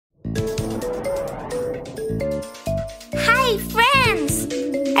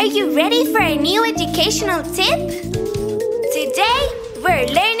you ready for a new educational tip? Today, we're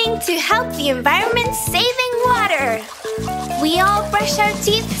learning to help the environment saving water. We all brush our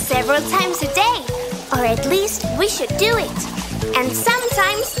teeth several times a day, or at least we should do it. And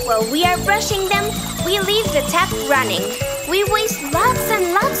sometimes, while we are brushing them, we leave the tap running. We waste lots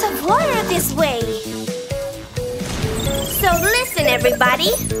and lots of water this way. So listen,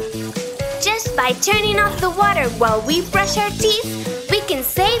 everybody. Just by turning off the water while we brush our teeth, we can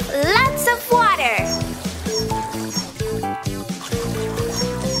save lots of water.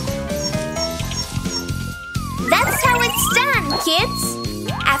 That's how it's done,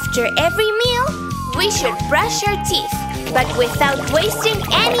 kids. After every meal, we should brush our teeth, but without wasting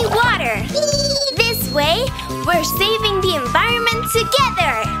any water. This way, we're saving the environment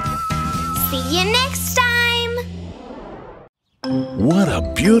together. See you next time. What a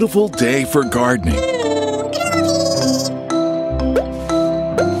beautiful day for gardening.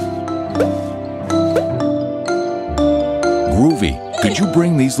 Groovy, could you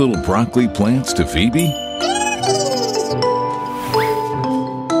bring these little broccoli plants to Phoebe?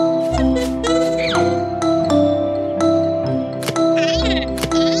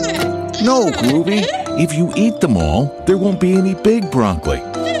 No, Groovy. If you eat them all, there won't be any big broccoli.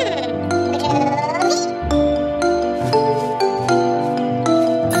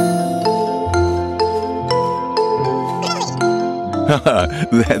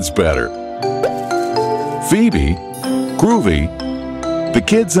 That's better. Phoebe, Groovy, the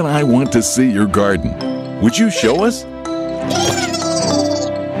kids and I want to see your garden. Would you show us?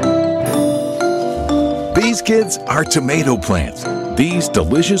 These kids are tomato plants. These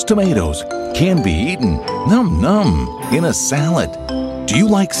delicious tomatoes can be eaten, num num, in a salad. Do you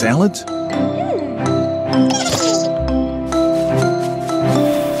like salads?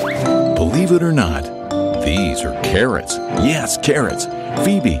 Believe it or not, these are carrots. Yes, carrots.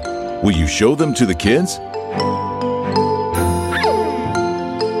 Phoebe, will you show them to the kids?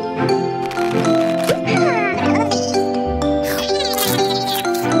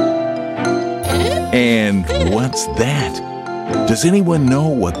 And what's that? Does anyone know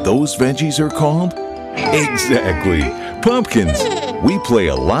what those veggies are called? Exactly, pumpkins. We play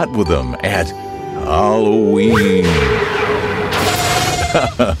a lot with them at Halloween.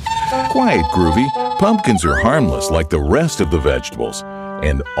 Quiet, Groovy. Pumpkins are harmless like the rest of the vegetables,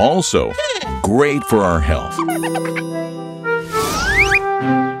 and also great for our health.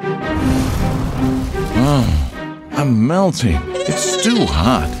 Oh, I'm melting. It's too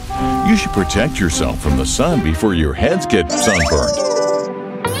hot. You should protect yourself from the sun before your heads get sunburned.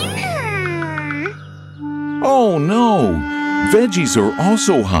 Oh no! Veggies are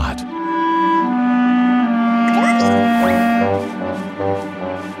also hot.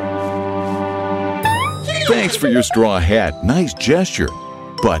 Thanks for your straw hat. Nice gesture.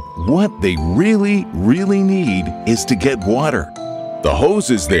 But what they really, really need is to get water. The hose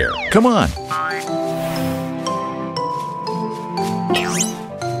is there. Come on.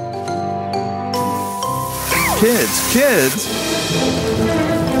 Kids.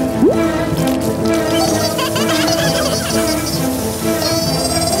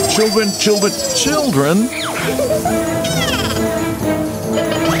 Children.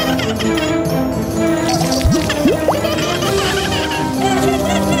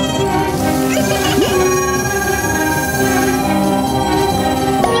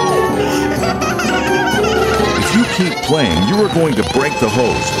 If you keep playing, you are going to break the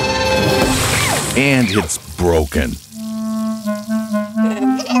hose. And it's broken.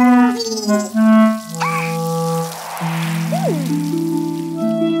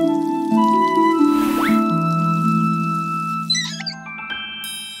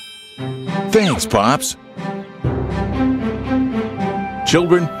 Thanks, Pops.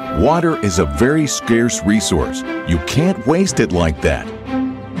 Children, water is a very scarce resource. You can't waste it like that.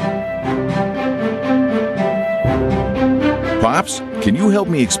 Pops, can you help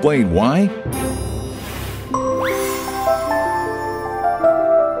me explain why?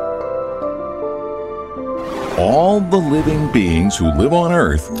 All the living beings who live on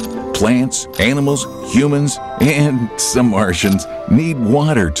Earth, plants, animals, humans, and some Martians, need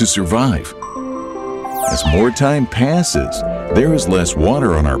water to survive. As more time passes, there is less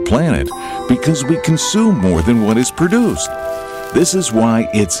water on our planet because we consume more than what is produced. This is why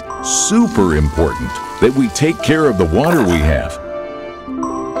it's super important that we take care of the water we have.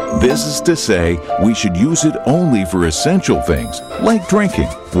 This is to say, we should use it only for essential things, like drinking,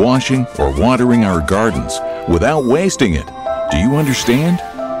 washing, or watering our gardens, without wasting it. Do you understand?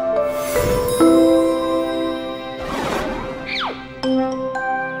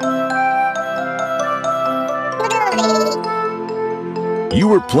 You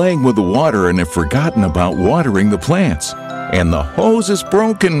were playing with the water and have forgotten about watering the plants. And the hose is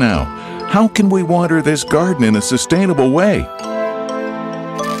broken now. How can we water this garden in a sustainable way?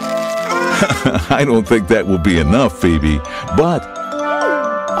 I don't think that will be enough, Phoebe, but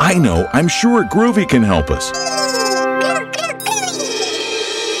I know, I'm sure Groovy can help us.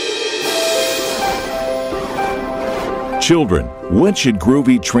 Children, what should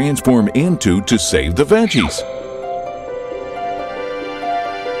Groovy transform into to save the veggies?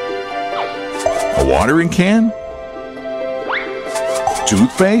 A watering can?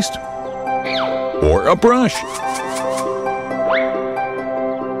 Toothpaste? Or a brush?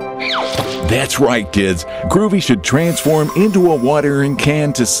 That's right, kids. Groovy should transform into a watering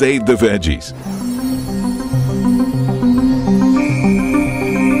can to save the veggies.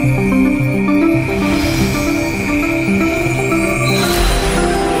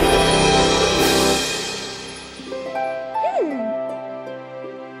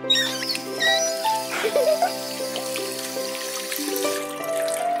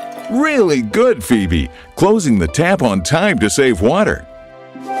 Really good, Phoebe. Closing the tap on time to save water.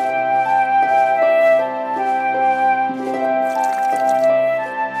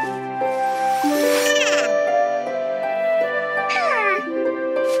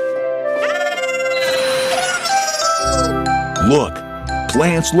 Look,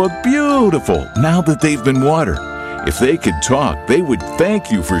 plants look beautiful now that they've been watered. If they could talk, they would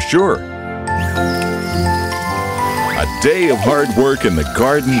thank you for sure. A day of hard work in the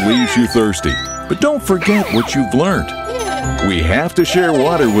garden leaves you thirsty, but don't forget what you've learned. We have to share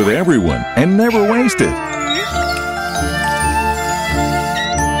water with everyone and never waste it.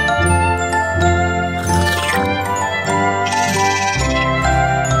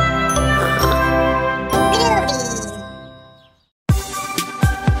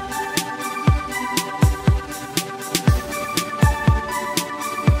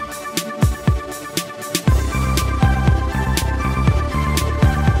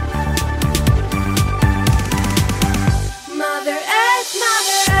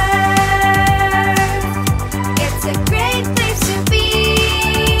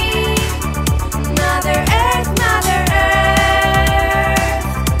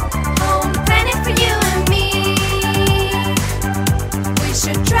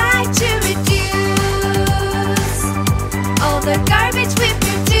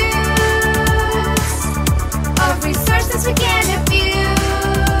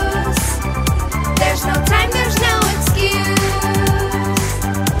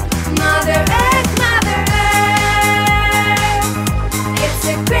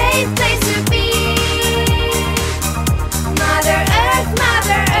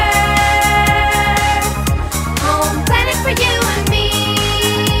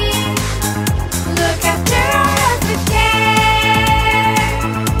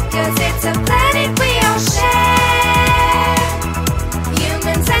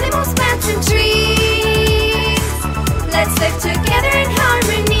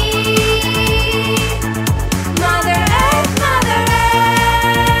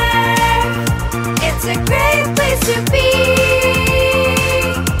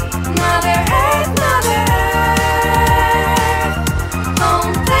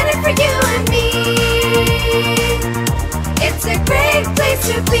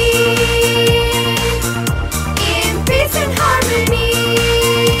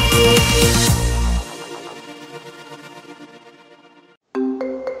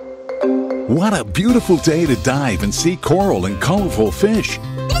 What a beautiful day to dive and see coral and colorful fish.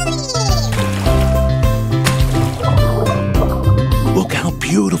 Look how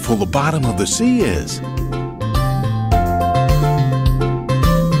beautiful the bottom of the sea is.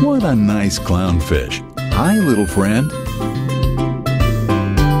 What a nice clownfish. Hi, little friend.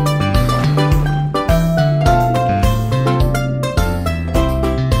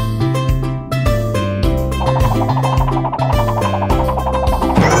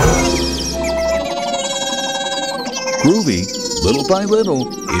 Groovy, little by little,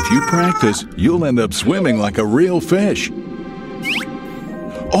 if you practice, you'll end up swimming like a real fish.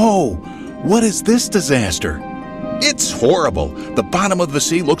 Oh, what is this disaster? It's horrible. The bottom of the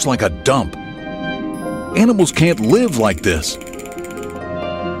sea looks like a dump. Animals can't live like this.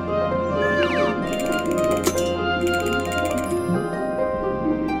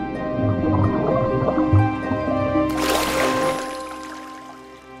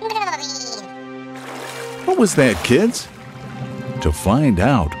 What was that, kids? To find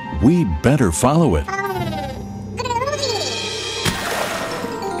out, we better follow it.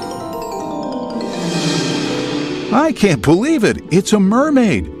 I can't believe it. It's a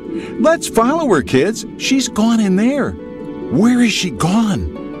mermaid. Let's follow her, kids. She's gone in there. Where is she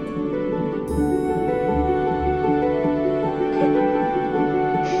gone?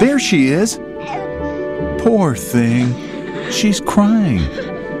 There she is. Poor thing. She's crying.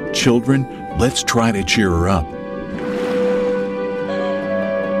 Children, let's try to cheer her up.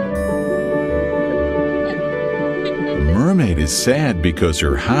 The mermaid is sad because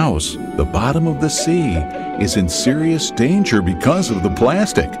her house, the bottom of the sea, is in serious danger because of the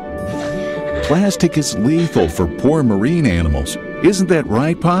plastic. Plastic is lethal for poor marine animals. Isn't that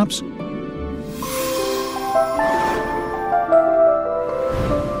right, Pops?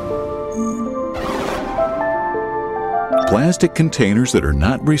 Plastic containers that are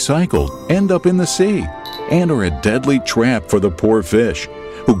not recycled end up in the sea and are a deadly trap for the poor fish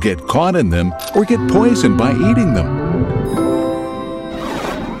who get caught in them or get poisoned by eating them.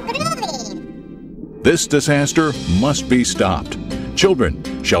 This disaster must be stopped.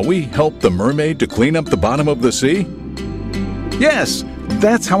 Children, shall we help the mermaid to clean up the bottom of the sea? Yes,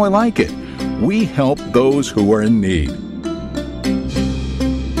 that's how I like it. We help those who are in need.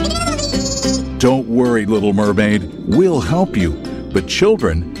 Don't worry, little mermaid. We'll help you. But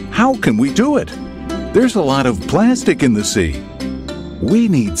children, how can we do it? There's a lot of plastic in the sea. We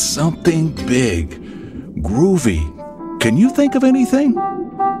need something big. Groovy. Can you think of anything?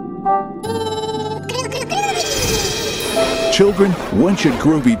 Children, what should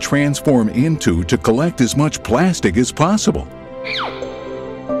Groovy transform into to collect as much plastic as possible?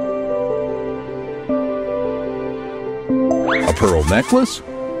 A pearl necklace?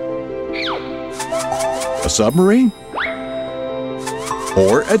 A submarine?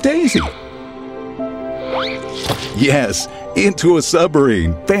 Or a daisy? Yes, into a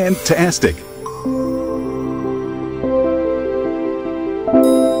submarine. Fantastic!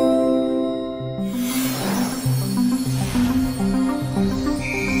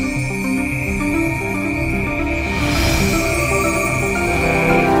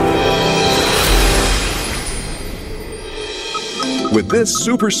 With this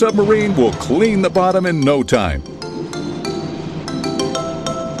super submarine, we'll clean the bottom in no time.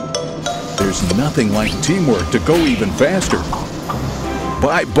 There's nothing like teamwork to go even faster.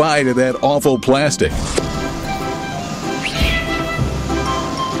 Bye-bye to that awful plastic.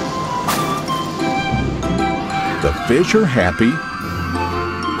 The fish are happy,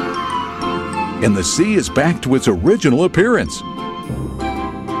 and the sea is back to its original appearance.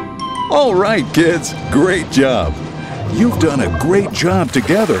 All right, kids, great job. You've done a great job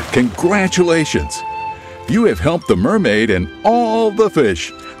together. Congratulations. You have helped the mermaid and all the fish.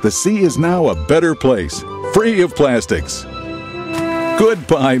 The sea is now a better place, free of plastics.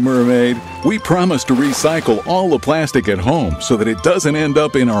 Goodbye, mermaid. We promise to recycle all the plastic at home so that it doesn't end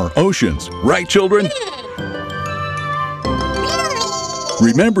up in our oceans. Right, children?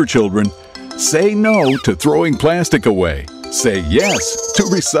 Remember, children, say no to throwing plastic away. Say yes to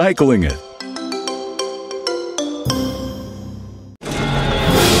recycling it.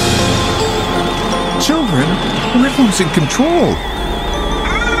 Children, we're losing control.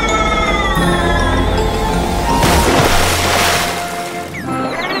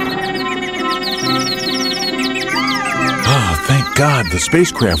 Oh, thank God, the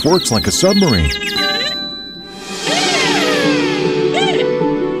spacecraft works like a submarine.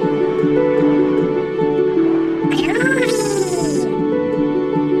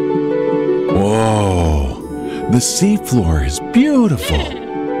 Whoa, the seafloor is beautiful.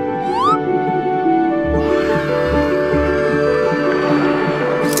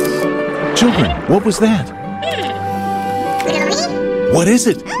 Children, what was that? What is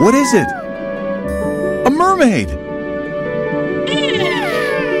it? What is it? A mermaid!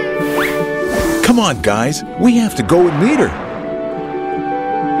 Come on, guys. We have to go and meet her.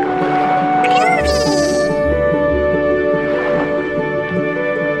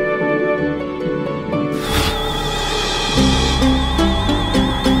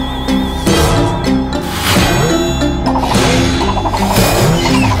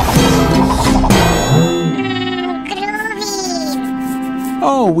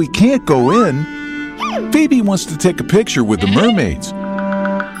 Oh, we can't go in. Phoebe wants to take a picture with the mermaids.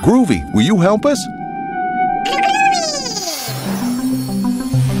 Groovy, will you help us?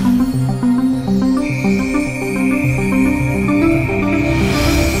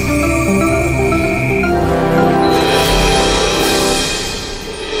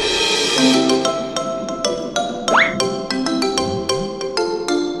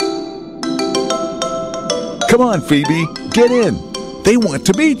 Come on, Phoebe, get in. They want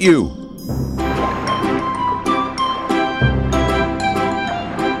to meet you.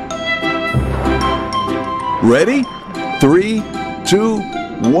 Ready? 3, 2,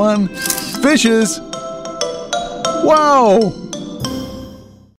 1, fishes! Whoa!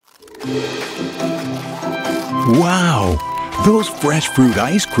 Wow! Those fresh fruit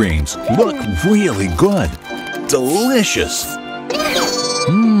ice creams look really good. Delicious!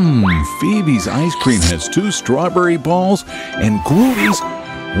 Phoebe's ice cream has 2 strawberry balls and Groovy's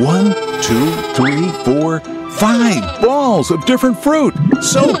 1, 2, 3, 4, 5 balls of different fruit.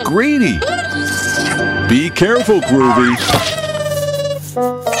 So greedy! Be careful, Groovy.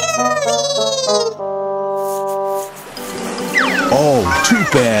 Oh, too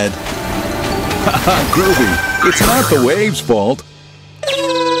bad. Haha, Groovy, it's not the waves' fault.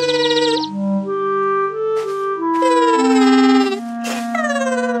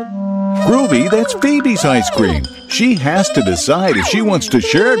 Groovy, that's Phoebe's ice cream. She has to decide if she wants to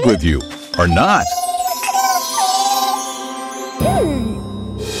share it with you or not.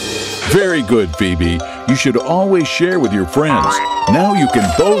 Very good, Phoebe. You should always share with your friends. Now you can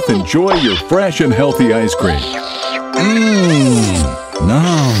both enjoy your fresh and healthy ice cream.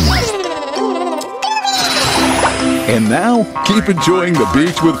 Nom. And now, keep enjoying the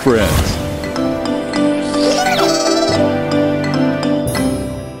beach with friends.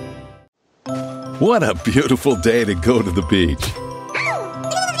 What a beautiful day to go to the beach.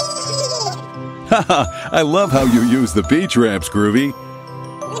 Haha, I love how you use the beach ramps, Groovy.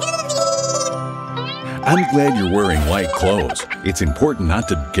 I'm glad you're wearing light clothes. It's important not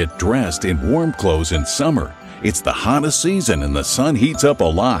to get dressed in warm clothes in summer. It's the hottest season and the sun heats up a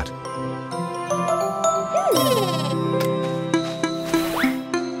lot.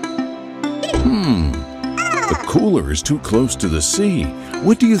 The cooler is too close to the sea.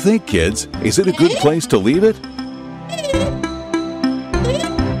 What do you think, kids? Is it a good place to leave it?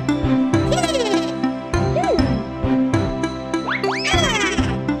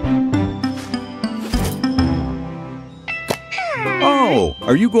 Oh,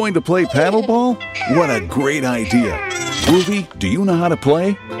 are you going to play paddleball? What a great idea. Groovy, do you know how to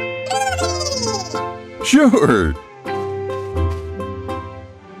play? Sure.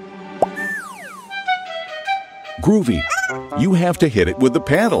 Groovy, you have to hit it with the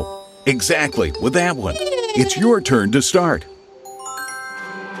paddle. Exactly, with that one. It's your turn to start.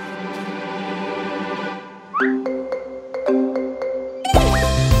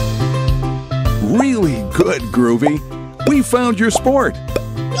 Really good, Groovy. We found your sport.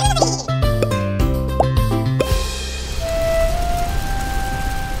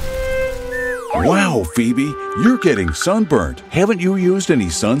 Wow, Phoebe, you're getting sunburned. Haven't you used any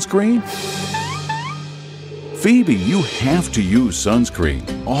sunscreen? Phoebe, you have to use sunscreen,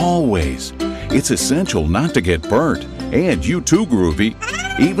 always. It's essential not to get burnt. And you too, Groovy,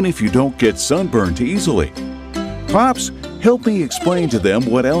 even if you don't get sunburned easily. Pops, help me explain to them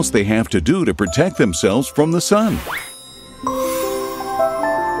what else they have to do to protect themselves from the sun.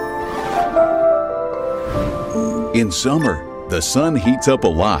 In summer, the sun heats up a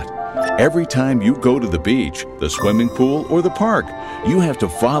lot. Every time you go to the beach, the swimming pool, or the park, you have to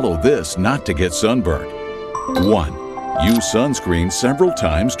follow this not to get sunburned. 1. Use sunscreen several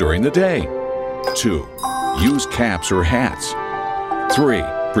times during the day. 2. Use caps or hats. 3.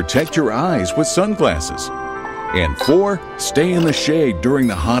 Protect your eyes with sunglasses. And 4. Stay in the shade during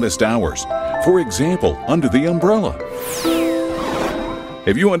the hottest hours. For example, under the umbrella.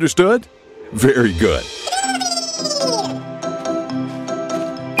 Have you understood? Very good.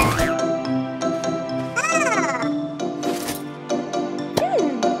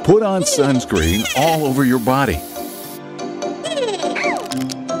 Put on sunscreen all over your body.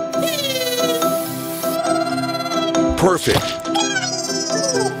 Perfect.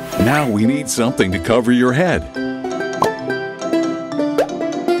 Now we need something to cover your head.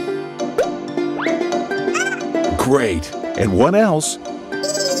 Great. And what else?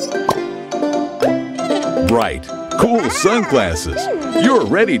 Right. Cool sunglasses. You're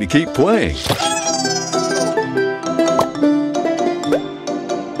ready to keep playing.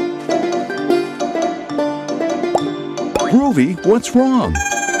 Groovy, what's wrong?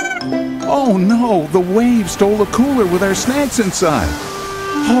 Oh no, the wave stole the cooler with our snacks inside.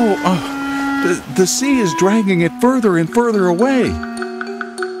 The sea is dragging it further and further away.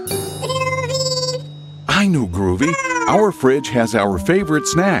 I know, Groovy. Our fridge has our favorite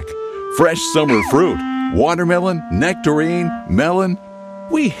snack. Fresh summer fruit. Watermelon, nectarine, melon.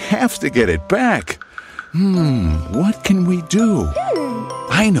 We have to get it back. What can we do?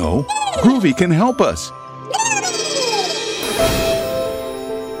 I know. Groovy can help us.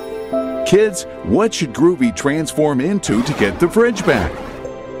 Kids, what should Groovy transform into to get the fridge back?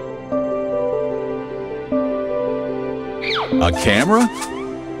 A camera?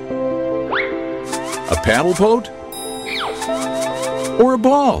 A paddle boat? Or a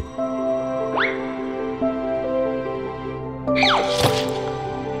ball?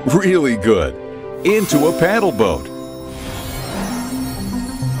 Really good. Into a paddle boat.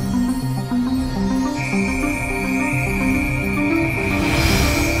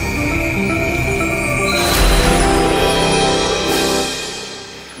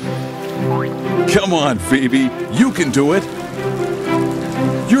 Come on, Phoebe. You can do it.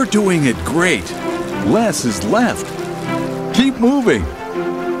 You're doing it great. Less is left. Keep moving.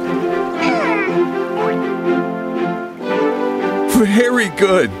 Very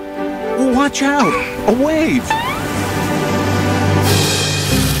good. Watch out. A wave.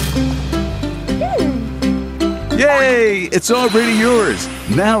 Yay! It's already yours.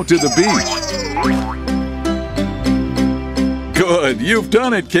 Now to the beach. Good. You've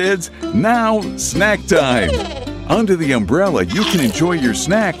done it, kids. Now, snack time. Under the umbrella, you can enjoy your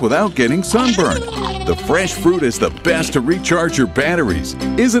snack without getting sunburned. The fresh fruit is the best to recharge your batteries.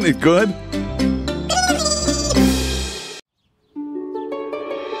 Isn't it good?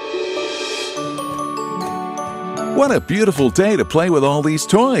 What a beautiful day to play with all these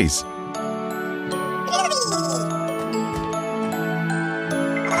toys.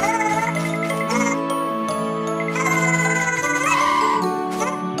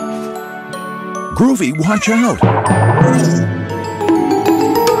 Groovy, watch out!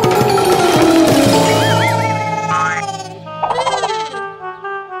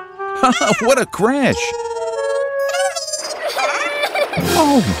 What a crash!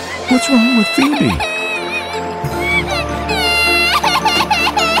 Oh, what's wrong with Phoebe?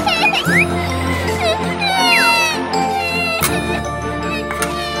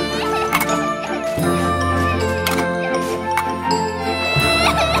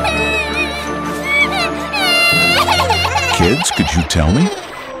 Kids, could you tell me?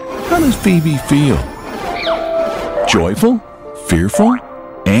 How does Phoebe feel? Joyful? Fearful?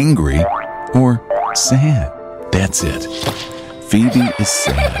 Angry? Or sad? That's it. Phoebe is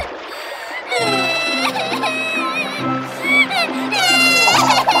sad.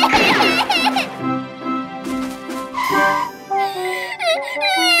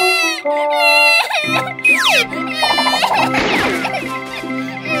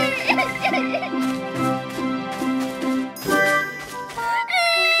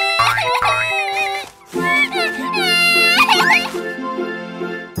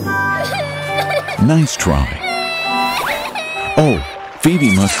 Nice try. Oh,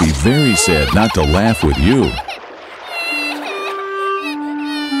 Phoebe must be very sad not to laugh with you.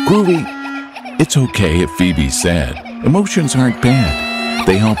 Groovy, it's okay if Phoebe's sad. Emotions aren't bad.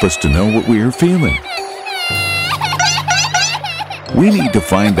 They help us to know what we are feeling. We need to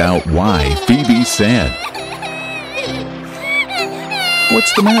find out why Phoebe's sad.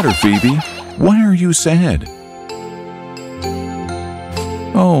 What's the matter, Phoebe? Why are you sad?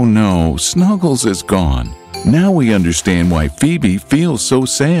 Oh no, Snuggles is gone. Now we understand why Phoebe feels so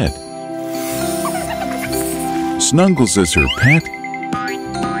sad. Snuggles is her pet,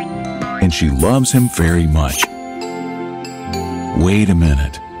 and she loves him very much. Wait a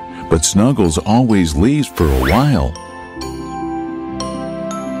minute, but Snuggles always leaves for a while.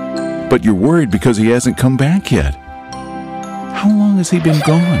 But you're worried because he hasn't come back yet. How long has he been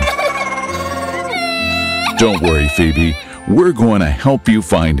gone? Don't worry, Phoebe. We're going to help you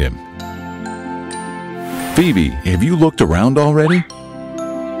find him. Phoebe, have you looked around already?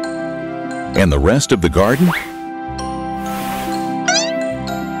 And the rest of the garden?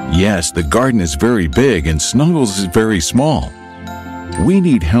 Yes, the garden is very big and Snuggles is very small. We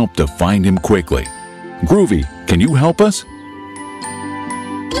need help to find him quickly. Groovy, can you help us?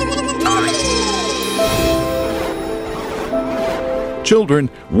 Children,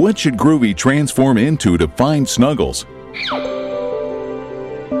 what should Groovy transform into to find Snuggles?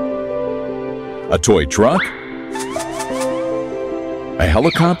 A toy truck? A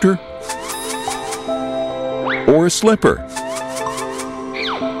helicopter? Or a slipper?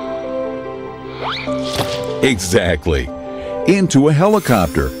 Exactly. Into a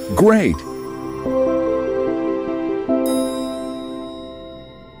helicopter. Great.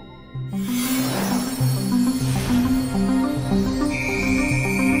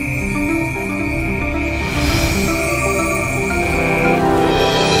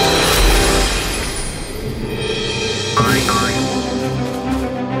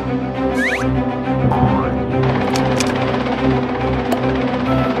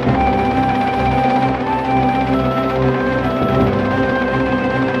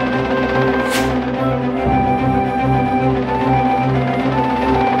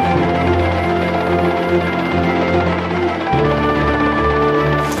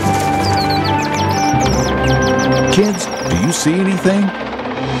 Kids, do you see anything?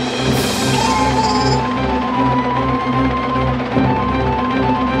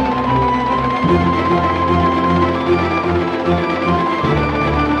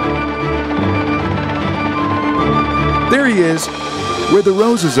 is where the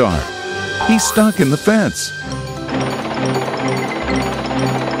roses are. He's stuck in the fence.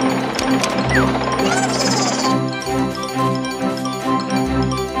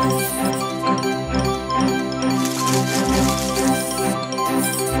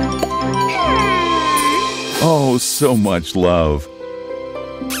 Oh, so much love.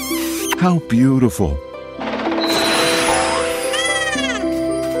 How beautiful.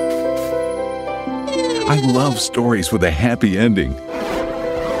 I love stories with a happy ending.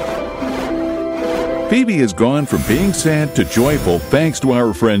 Phoebe has gone from being sad to joyful thanks to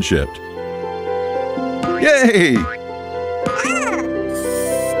our friendship. Yay!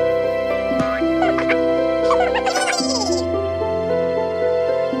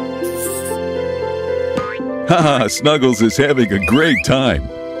 Haha, Snuggles is having a great time.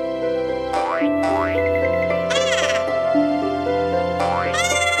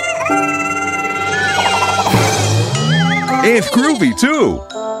 And Groovy, too.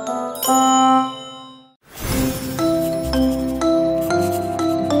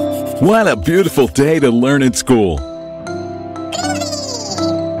 What a beautiful day to learn at school.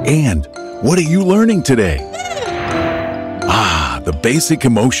 And what are you learning today? Ah, the basic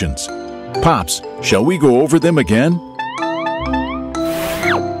emotions. Pops, shall we go over them again?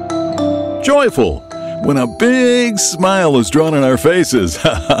 Joyful, when a big smile is drawn on our faces.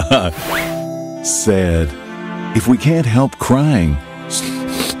 Sad, if we can't help crying.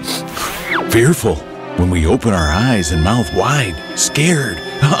 Fearful, when we open our eyes and mouth wide, scared.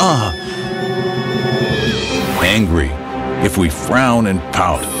 Angry, if we frown and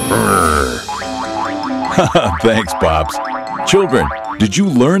pout. Thanks, Pops. Children, did you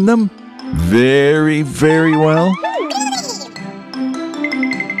learn them? Very, very well.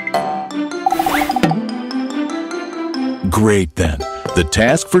 Great then. The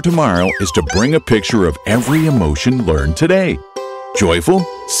task for tomorrow is to bring a picture of every emotion learned today. Joyful,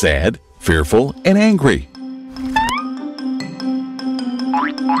 sad, fearful, and angry.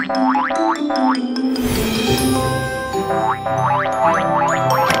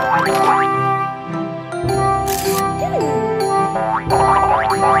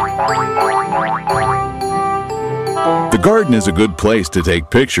 The garden is a good place to take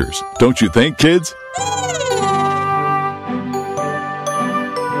pictures, don't you think, kids?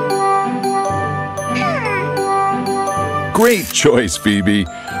 Great choice, Phoebe.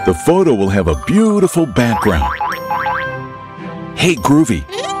 The photo will have a beautiful background. Hey, Groovy,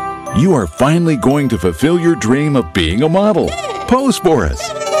 you are finally going to fulfill your dream of being a model. Pose for us.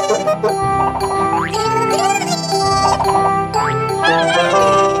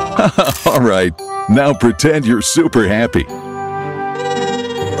 All right, now pretend you're super happy.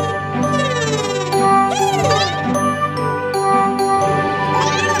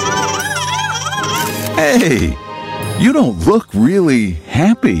 Hey, you don't look really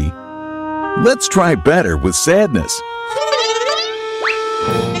happy. Let's try better with sadness.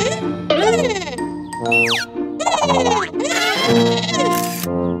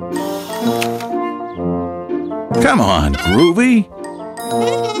 Come on, Groovy.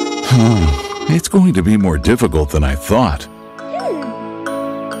 It's going to be more difficult than I thought.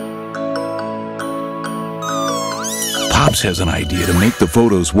 Pops has an idea to make the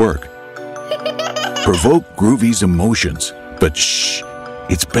photos work. Provoke Groovy's emotions, but shh,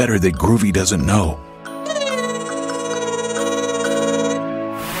 it's better that Groovy doesn't know.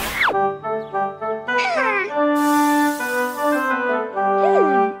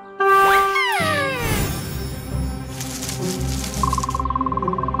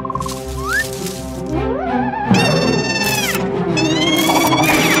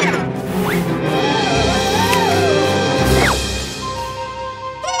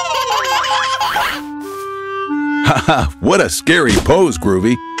 Haha, what a scary pose,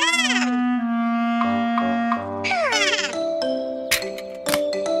 Groovy.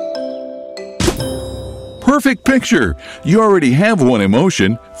 Perfect picture. You already have one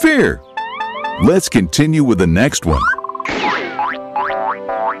emotion, fear. Let's continue with the next one.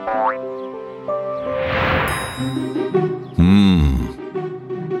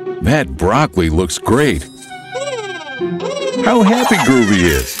 That broccoli looks great. How happy Groovy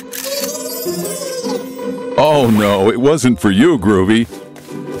is. Oh no, it wasn't for you, Groovy.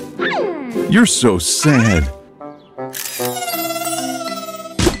 You're so sad.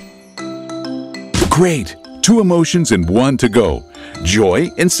 Great! 2 emotions and 1 to go. Joy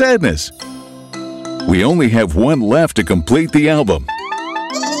and sadness. We only have 1 left to complete the album.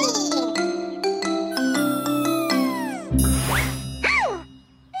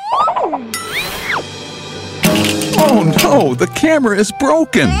 Oh no, the camera is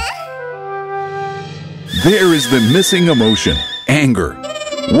broken. There is the missing emotion, anger.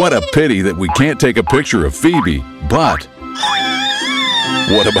 What a pity that we can't take a picture of Phoebe, but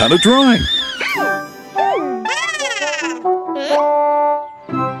what about a drawing?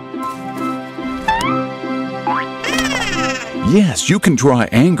 Yes, you can draw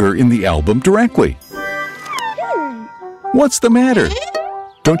anger in the album directly. What's the matter?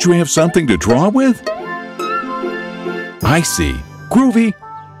 Don't you have something to draw with? I see. Groovy,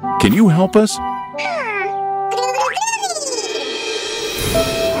 can you help us?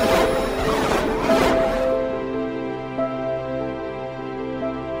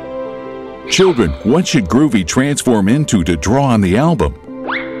 Children, what should Groovy transform into to draw on the album?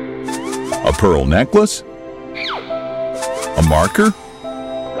 A pearl necklace? A marker?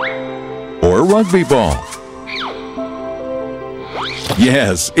 Or a rugby ball?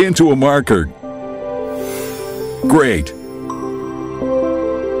 Yes, into a marker. Great.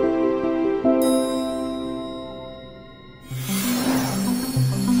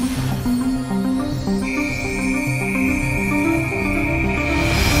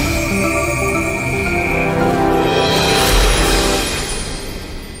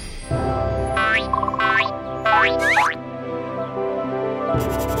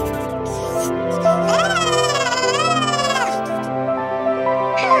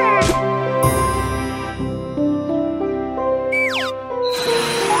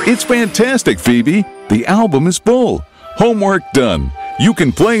 It's fantastic, Phoebe. The album is full. Homework done. You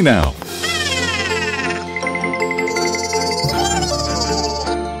can play now.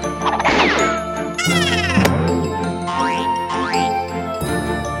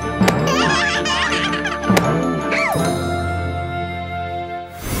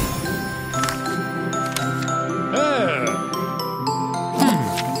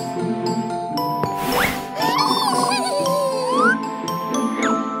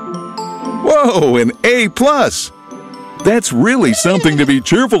 Whoa, an A+. That's really something to be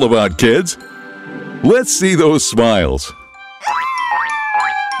cheerful about, kids. Let's see those smiles.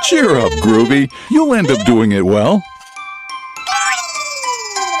 Cheer up, Groovy. You'll end up doing it well.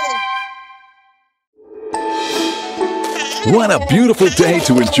 What a beautiful day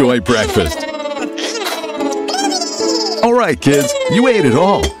to enjoy breakfast. All right, kids, you ate it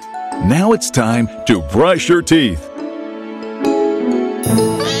all. Now it's time to brush your teeth.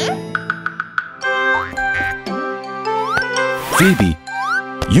 Phoebe,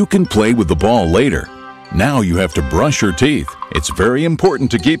 you can play with the ball later. Now you have to brush your teeth. It's very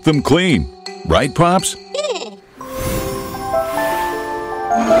important to keep them clean. Right, Pops?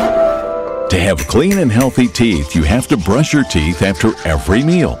 To have clean and healthy teeth, you have to brush your teeth after every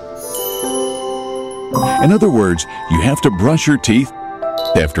meal. In other words, you have to brush your teeth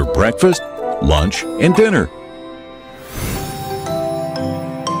after breakfast, lunch, and dinner.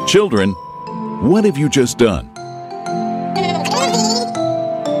 Children, what have you just done?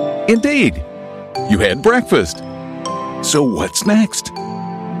 Indeed, you had breakfast. So what's next?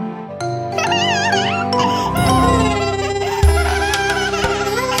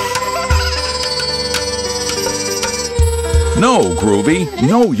 No, Groovy,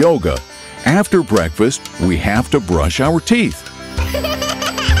 no yoga. After breakfast, we have to brush our teeth.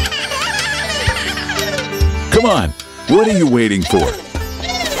 Come on, what are you waiting for?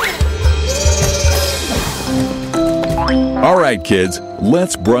 All right, kids,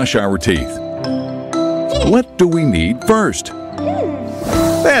 let's brush our teeth. What do we need first?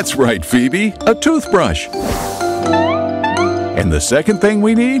 That's right, Phoebe, a toothbrush. And the second thing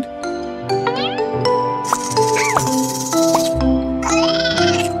we need?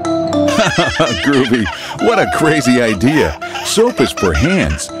 Groovy, what a crazy idea. Soap is for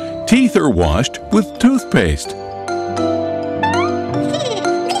hands. Teeth are washed with toothpaste.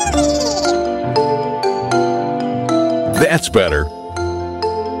 That's better.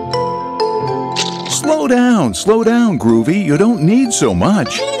 Slow down, Groovy. You don't need so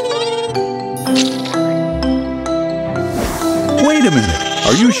much. Wait a minute.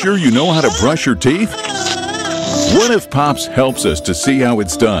 Are you sure you know how to brush your teeth? What if Pops helps us to see how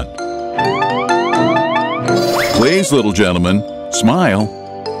it's done? Please, little gentleman, smile.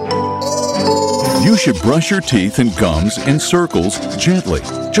 You should brush your teeth and gums in circles gently,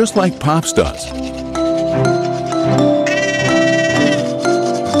 just like Pops does.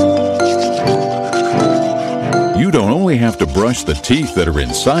 You don't only have to brush the teeth that are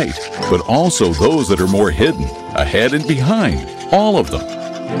in sight, but also those that are more hidden, ahead and behind, all of them.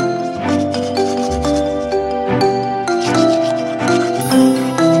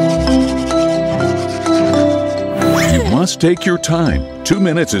 You must take your time. 2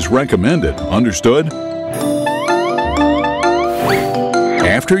 minutes is recommended, understood?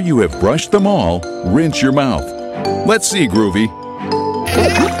 After you have brushed them all, rinse your mouth. Let's see, Groovy.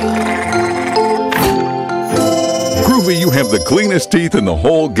 Groovy, you have the cleanest teeth in the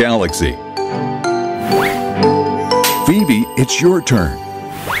whole galaxy. Phoebe, it's your turn.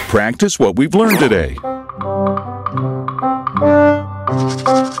 Practice what we've learned today.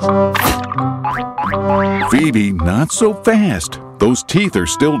 Phoebe, not so fast. Those teeth are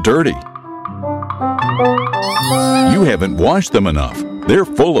still dirty. You haven't washed them enough. They're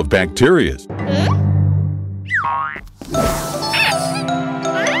full of bacteria.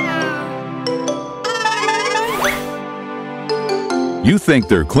 You think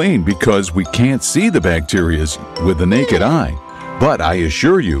they're clean because we can't see the bacteria with the naked eye. But I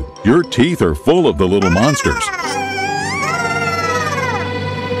assure you, your teeth are full of the little monsters.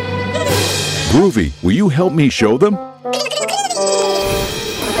 Groovy, will you help me show them?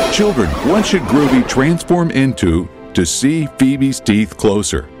 Children, what should Groovy transform into to see Phoebe's teeth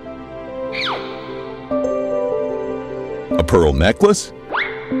closer? A pearl necklace?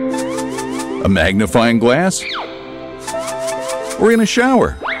 A magnifying glass? Or in a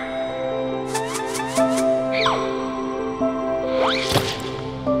shower?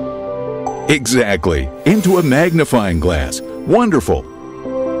 Exactly, into a magnifying glass. Wonderful.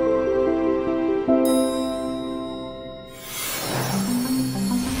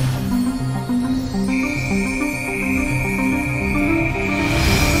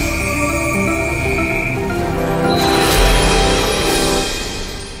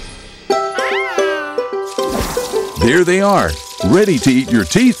 There they are, ready to eat your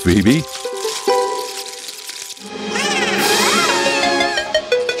teeth, Phoebe.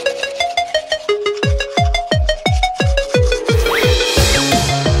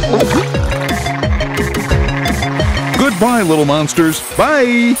 Goodbye, little monsters.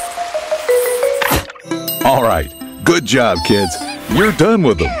 Bye! All right, good job, kids. You're done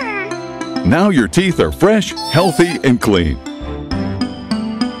with them. Now your teeth are fresh, healthy, and clean.